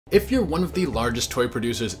If you're one of the largest toy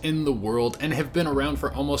producers in the world and have been around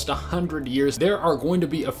for almost 100 years, there are going to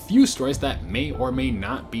be a few stories that may or may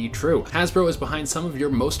not be true. Hasbro is behind some of your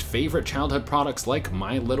most favorite childhood products like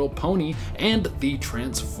My Little Pony and the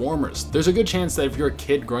Transformers. There's a good chance that if you're a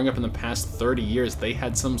kid growing up in the past 30 years, they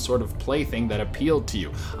had some sort of plaything that appealed to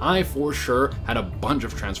you. I for sure had a bunch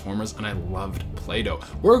of Transformers and I loved Play-Doh.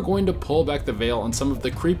 We're going to pull back the veil on some of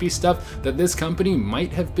the creepy stuff that this company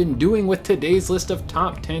might have been doing with today's list of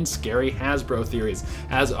top 10 scary Hasbro theories.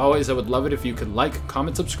 As always, I would love it if you could like,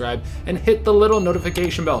 comment, subscribe, and hit the little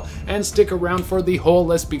notification bell. And stick around for the whole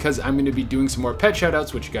list because I'm going to be doing some more pet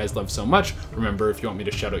shoutouts, which you guys love so much. Remember, if you want me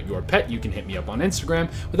to shout out your pet, you can hit me up on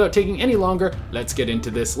Instagram. Without taking any longer, let's get into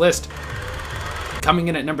this list. Coming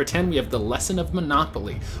in at number 10, we have the lesson of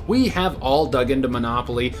Monopoly. We have all dug into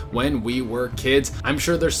Monopoly when we were kids. I'm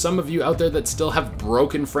sure there's some of you out there that still have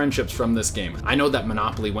broken friendships from this game. I know that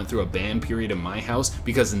Monopoly went through a ban period in my house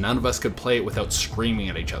because none of us could play it without screaming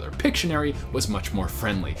at each other. Pictionary was much more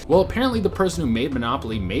friendly. Well, apparently the person who made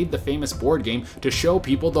Monopoly made the famous board game to show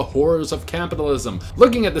people the horrors of capitalism.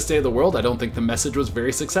 Looking at the state of the world, I don't think the message was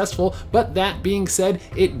very successful, but that being said,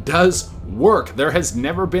 it does work. There has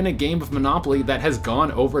never been a game of Monopoly that has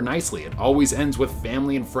gone over nicely. It always ends with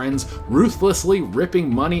family and friends ruthlessly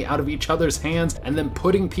ripping money out of each other's hands and then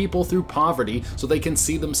putting people through poverty so they can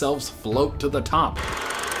see themselves float to the top.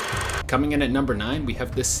 Coming in at number 9, we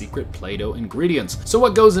have the secret Play-Doh ingredients. So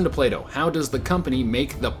what goes into Play-Doh? How does the company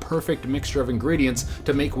make the perfect mixture of ingredients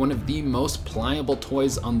to make one of the most pliable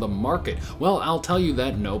toys on the market? Well, I'll tell you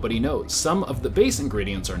that nobody knows. Some of the base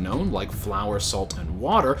ingredients are known, like flour, salt, and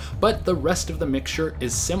water, but the rest of the mixture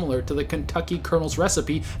is similar to the Kentucky Colonel's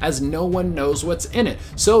recipe, as no one knows what's in it.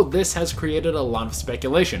 So this has created a lot of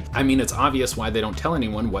speculation. I mean, it's obvious why they don't tell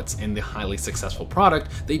anyone what's in the highly successful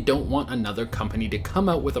product. They don't want another company to come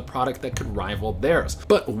out with a product that could rival theirs.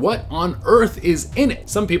 But what on earth is in it?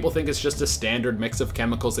 Some people think it's just a standard mix of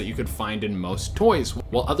chemicals that you could find in most toys,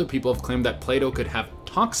 while other people have claimed that Play-Doh could have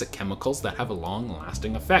toxic chemicals that have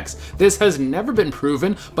long-lasting effects. This has never been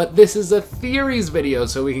proven, but this is a theories video,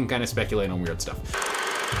 so we can kind of speculate on weird stuff.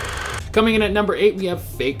 Coming in at number 8, we have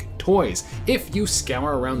fake toys. If you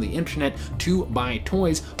scour around the internet to buy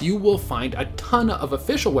toys, you will find a ton of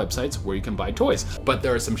official websites where you can buy toys. But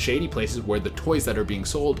there are some shady places where the toys that are being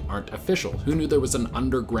sold aren't official. Who knew there was an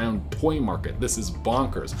underground toy market? This is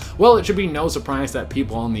bonkers. Well, it should be no surprise that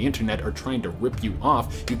people on the internet are trying to rip you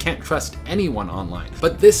off. You can't trust anyone online.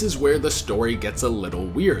 But this is where the story gets a little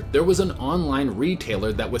weird. There was an online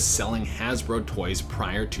retailer that was selling Hasbro toys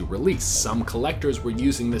prior to release. Some collectors were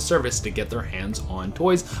using this service to get their hands on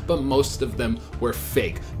toys, but most of them were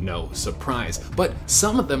fake. No surprise. But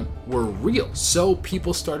some of them were real. So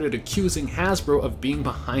people started accusing Hasbro of being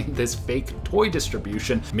behind this fake toy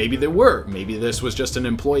distribution. Maybe they were. Maybe this was just an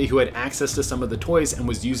employee who had access to some of the toys and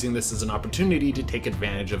was using this as an opportunity to take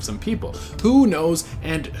advantage of some people. Who knows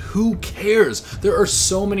and who cares? There are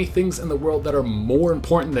so many things in the world that are more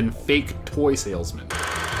important than fake toy salesmen.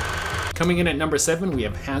 Coming in at number 7, we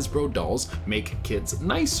have Hasbro dolls make kids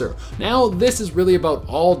nicer. Now, this is really about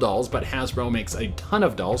all dolls, but Hasbro makes a ton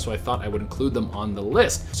of dolls, so I thought I would include them on the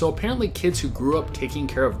list. So apparently kids who grew up taking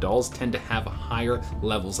care of dolls tend to have higher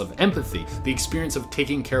levels of empathy. The experience of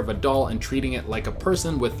taking care of a doll and treating it like a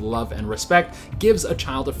person with love and respect gives a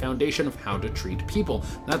child a foundation of how to treat people.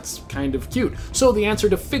 That's kind of cute. So the answer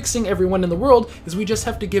to fixing everyone in the world is we just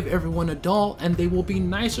have to give everyone a doll and they will be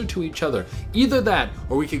nicer to each other. Either that,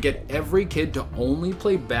 or we could get every kid to only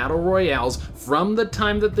play battle royales from the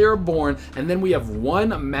time that they're born, and then we have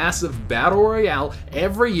one massive battle royale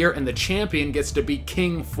every year and the champion gets to be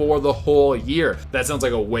king for the whole year. That sounds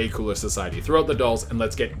like a way cooler society. Throw out the dolls and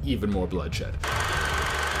let's get even more bloodshed.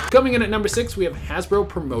 Coming in at number 6, we have Hasbro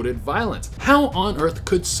promoted violence. How on earth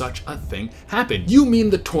could such a thing happen? You mean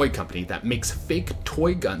the toy company that makes fake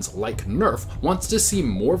toy guns like Nerf wants to see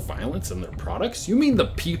more violence in their products? You mean the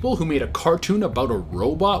people who made a cartoon about a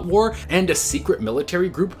robot war and a secret military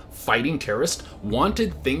group fighting terrorists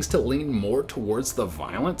wanted things to lean more towards the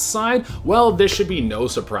violence side? Well, this should be no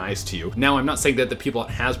surprise to you. Now, I'm not saying that the people at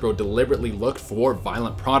Hasbro deliberately looked for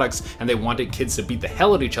violent products and they wanted kids to beat the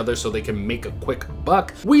hell out of each other so they can make a quick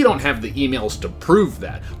buck. We don't have the emails to prove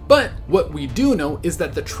that. But what we do know is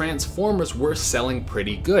that the Transformers were selling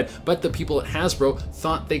pretty good, but the people at Hasbro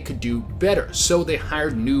thought they could do better. So they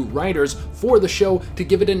hired new writers for the show to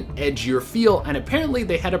give it an edgier feel, and apparently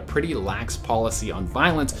they had a pretty lax policy on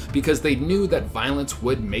violence because they knew that violence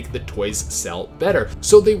would make the toys sell better.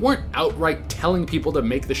 So they weren't outright telling people to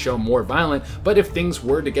make the show more violent, but if things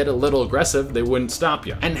were to get a little aggressive, they wouldn't stop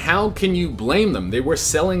you. And how can you blame them? They were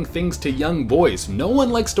selling things to young boys. No one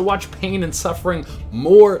likes to watch pain and suffering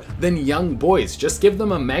more than young boys. Just give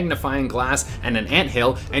them a magnifying glass and an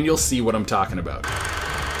anthill and you'll see what I'm talking about.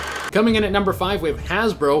 Coming in at number 5, we have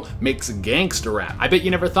Hasbro makes gangster rap. I bet you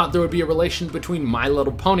never thought there would be a relation between My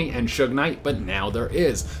Little Pony and Suge Knight, but now there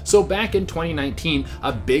is. So back in 2019,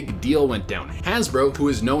 a big deal went down. Hasbro, who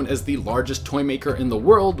is known as the largest toy maker in the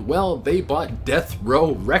world, well, they bought Death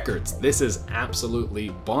Row Records. This is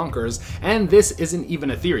absolutely bonkers, and this isn't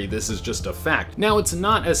even a theory, this is just a fact. Now, it's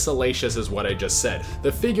not as salacious as what I just said.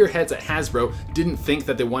 The figureheads at Hasbro didn't think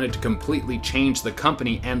that they wanted to completely change the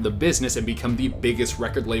company and the business and become the biggest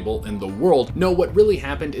record label in the world. No, what really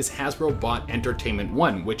happened is Hasbro bought Entertainment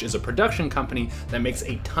One, which is a production company that makes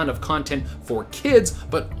a ton of content for kids,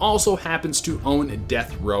 but also happens to own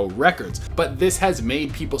Death Row Records. But this has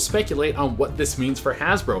made people speculate on what this means for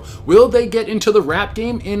Hasbro. Will they get into the rap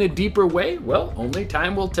game in a deeper way? Well, only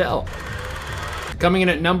time will tell. Coming in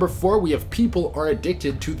at number 4, we have people are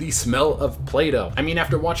addicted to the smell of Play-Doh. I mean,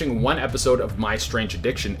 after watching one episode of My Strange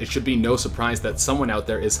Addiction, it should be no surprise that someone out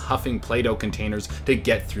there is huffing Play-Doh containers to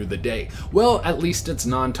get through the day. Well, at least it's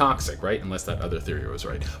non-toxic, right? Unless that other theory was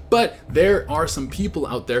right. But there are some people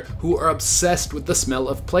out there who are obsessed with the smell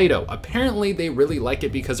of Play-Doh. Apparently, they really like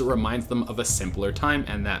it because it reminds them of a simpler time,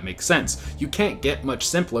 and that makes sense. You can't get much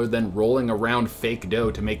simpler than rolling around fake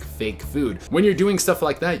dough to make fake food. When you're doing stuff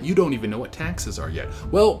like that, you don't even know what taxes are yet.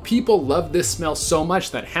 Well, people love this smell so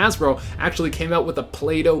much that Hasbro actually came out with a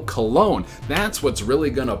Play-Doh cologne. That's what's really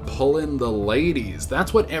gonna pull in the ladies.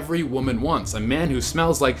 That's what every woman wants, a man who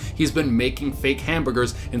smells like he's been making fake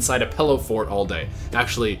hamburgers inside a pillow fort all day.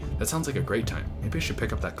 Actually, that sounds like a great time. Maybe I should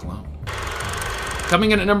pick up that cologne.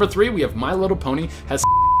 Coming in at number 3, we have My Little Pony has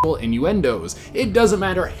innuendos. It doesn't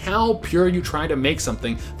matter how pure you try to make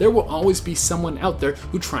something, there will always be someone out there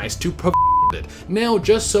who tries to it. Now,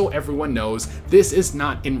 just so everyone knows, this is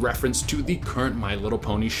not in reference to the current My Little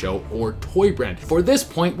Pony show or toy brand. For this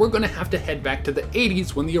point, we're gonna have to head back to the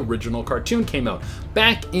 80s when the original cartoon came out.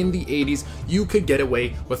 Back in the 80s, you could get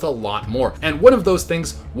away with a lot more. And one of those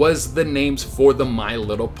things was the names for the My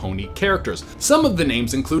Little Pony characters. Some of the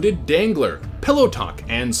names included Dangler, Pillow Talk,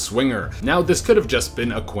 and Swinger. Now, this could have just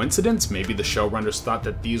been a coincidence. Maybe the showrunners thought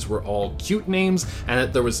that these were all cute names and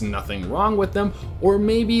that there was nothing wrong with them, or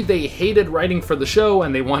maybe they hated writing for the show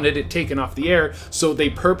and they wanted it taken off the air, so they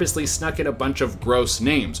purposely snuck in a bunch of gross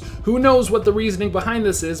names. Who knows what the reasoning behind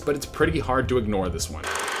this is, but it's pretty hard to ignore this one.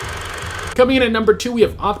 Coming in at number 2, we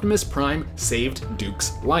have Optimus Prime saved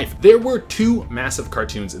Duke's life. There were 2 massive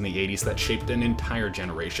cartoons in the 80s that shaped an entire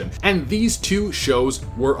generation, and these 2 shows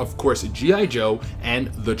were, of course, G.I. Joe and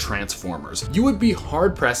The Transformers. You would be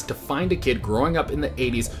hard-pressed to find a kid growing up in the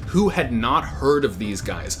 80s who had not heard of these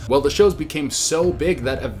guys. Well, the shows became so big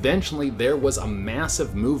that eventually there was a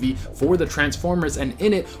massive movie for The Transformers, and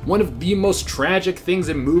in it, one of the most tragic things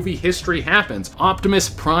in movie history happens. Optimus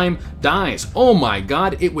Prime dies. Oh my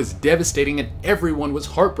god, it was devastating and everyone was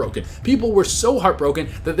heartbroken. People were so heartbroken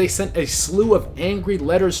that they sent a slew of angry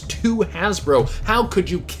letters to Hasbro. How could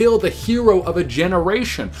you kill the hero of a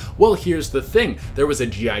generation? Well, here's the thing. There was a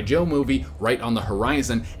G.I. Joe movie right on the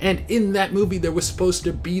horizon, and in that movie there was supposed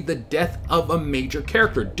to be the death of a major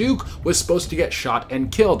character. Duke was supposed to get shot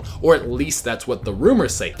and killed, or at least that's what the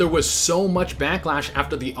rumors say. There was so much backlash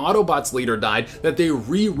after the Autobots leader died that they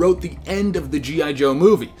rewrote the end of the G.I. Joe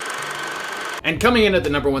movie. And coming in at the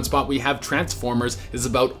number 1 spot, we have Transformers is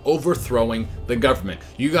about overthrowing the government.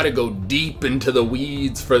 You gotta go deep into the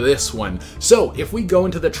weeds for this one. So if we go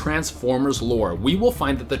into the Transformers lore, we will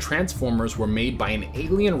find that the Transformers were made by an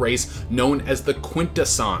alien race known as the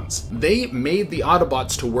Quintessons. They made the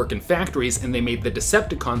Autobots to work in factories, and they made the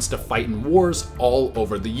Decepticons to fight in wars all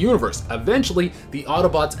over the universe. Eventually, the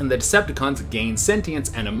Autobots and the Decepticons gain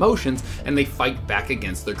sentience and emotions, and they fight back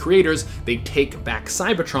against their creators. They take back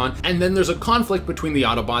Cybertron, and then there's a conflict between the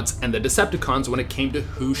Autobots and the Decepticons when it came to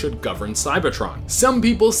who should govern Cybertron. Some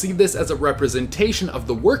people see this as a representation of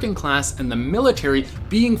the working class and the military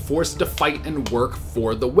being forced to fight and work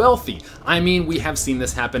for the wealthy. I mean, we have seen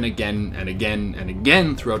this happen again and again and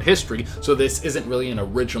again throughout history, so this isn't really an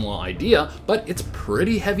original idea, but it's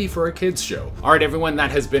pretty heavy for a kids show. Alright everyone,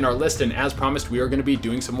 that has been our list, and as promised, we are going to be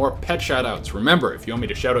doing some more pet shoutouts. Remember, if you want me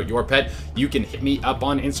to shout out your pet, you can hit me up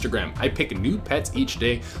on Instagram. I pick new pets each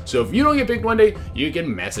day, so if you don't get picked picked one day, you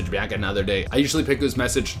can message back another day. I usually pick who's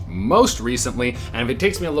messaged most recently, and if it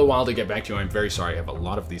takes me a little while to get back to you, I'm very sorry. I have a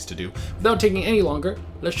lot of these to do. Without taking any longer,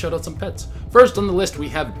 let's shout out some pets. First on the list, we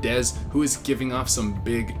have Dez, who is giving off some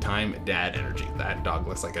big time dad energy. That dog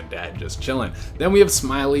looks like a dad just chilling. Then we have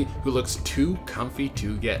Smiley, who looks too comfy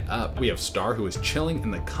to get up. We have Star, who is chilling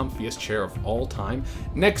in the comfiest chair of all time.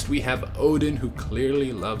 Next, we have Odin, who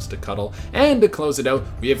clearly loves to cuddle. And to close it out,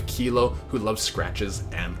 we have Kilo, who loves scratches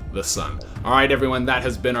and the sun. All right, everyone, that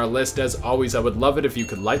has been our list. As always, I would love it if you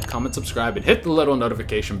could like, comment, subscribe, and hit the little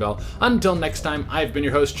notification bell. Until next time, I've been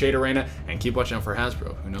your host, Jade Arena, and keep watching out for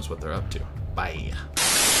Hasbro. Who knows what they're up to? Bye.